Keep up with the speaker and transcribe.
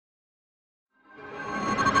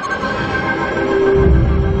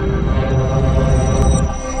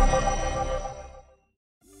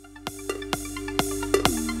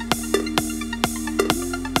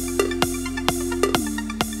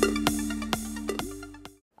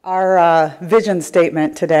Our vision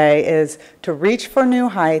statement today is to reach for new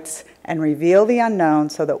heights and reveal the unknown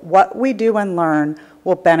so that what we do and learn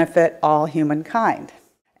will benefit all humankind.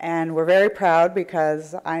 And we're very proud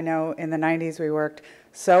because I know in the 90s we worked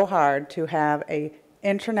so hard to have an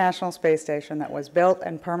international space station that was built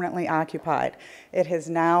and permanently occupied. It has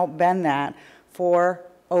now been that for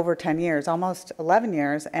over 10 years, almost 11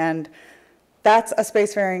 years, and that's a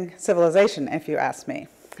spacefaring civilization, if you ask me.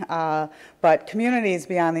 But communities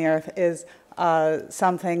beyond the Earth is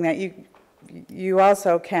something that you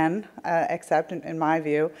also can accept, in my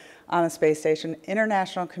view, on the space station.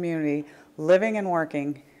 International community living and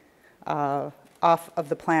working off of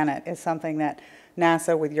the planet is something that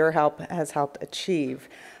NASA, with your help, has helped achieve.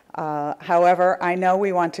 However, I know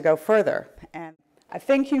we want to go further, and I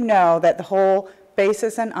think you know that the whole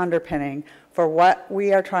basis and underpinning for what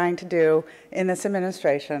we are trying to do in this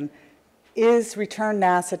administration is return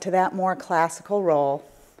NASA to that more classical role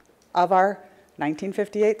of our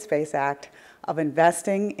 1958 Space Act of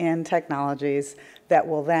investing in technologies that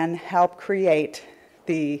will then help create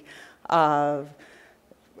the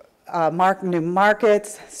new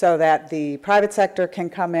markets so that the private sector can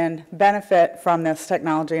come in, benefit from this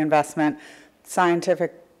technology investment,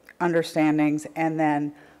 scientific understandings, and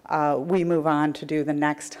then we move on to do the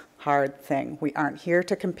next hard thing. We aren't here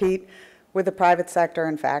to compete with the private sector.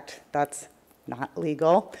 In fact, that's not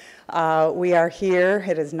legal. We are here.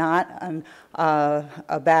 It is not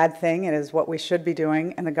a bad thing. It is what we should be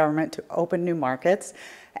doing in the government to open new markets.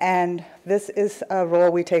 And this is a role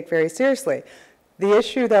we take very seriously. The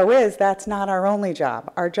issue, though, is that's not our only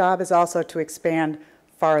job. Our job is also to expand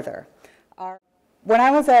farther. When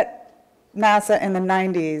I was at NASA in the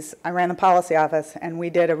 90s, I ran the policy office, and we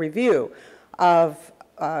did a review of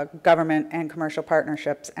government and commercial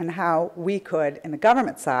partnerships and how we could, in the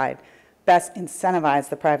government side, best incentivize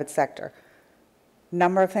the private sector.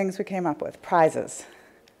 Number of things we came up with. Prizes.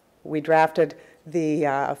 We drafted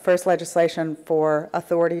the first legislation for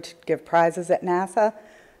authority to give prizes at NASA.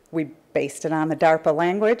 We based it on the DARPA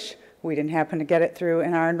language. We didn't happen to get it through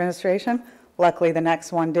in our administration. Luckily, the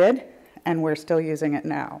next one did, and we're still using it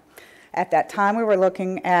now. At that time, we were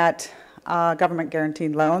looking at government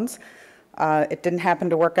guaranteed loans. It didn't happen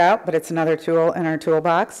to work out, but it's another tool in our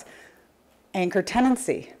toolbox. Anchor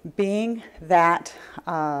tenancy, being that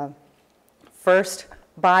first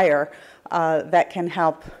buyer that can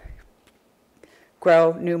help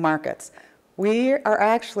grow new markets. We are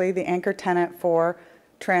actually the anchor tenant for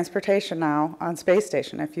transportation now on space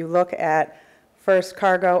station. If you look at first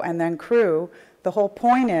cargo and then crew, the whole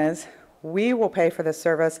point is we will pay for this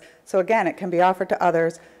service. So again, it can be offered to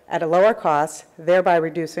others at a lower cost, thereby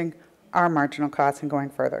reducing our marginal costs and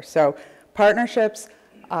going further. So partnerships,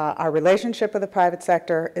 our relationship with the private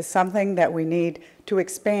sector is something that we need to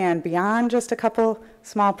expand beyond just a couple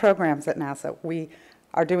small programs at NASA. We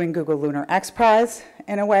are doing Google Lunar X Prize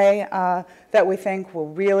in a way that we think will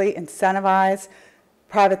really incentivize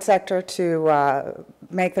private sector to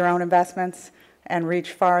make their own investments and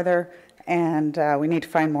reach farther, and we need to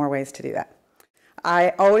find more ways to do that. I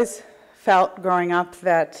always felt growing up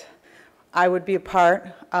that I would be a part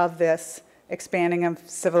of this expanding of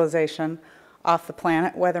civilization off the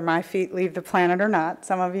planet, whether my feet leave the planet or not.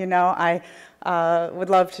 Some of you know I would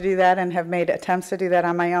love to do that and have made attempts to do that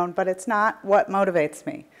on my own, but it's not what motivates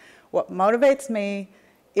me. What motivates me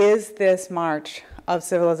is this march of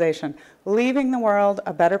civilization, leaving the world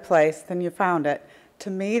a better place than you found it. To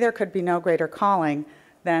me, there could be no greater calling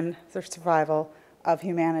than the survival of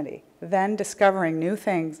humanity, then discovering new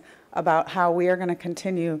things about how we are going to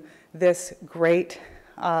continue this great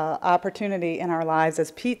opportunity in our lives,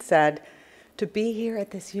 as Pete said, to be here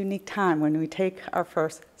at this unique time when we take our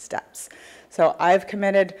first steps. So I've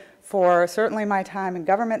committed for certainly my time in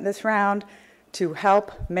government this round to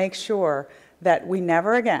help make sure that we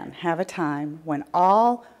never again have a time when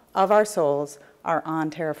all of our souls are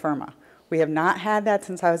on terra firma. We have not had that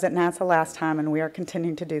since I was at NASA last time, and we are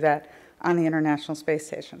continuing to do that on the International Space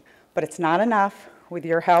Station. But it's not enough. With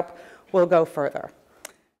your help, we'll go further.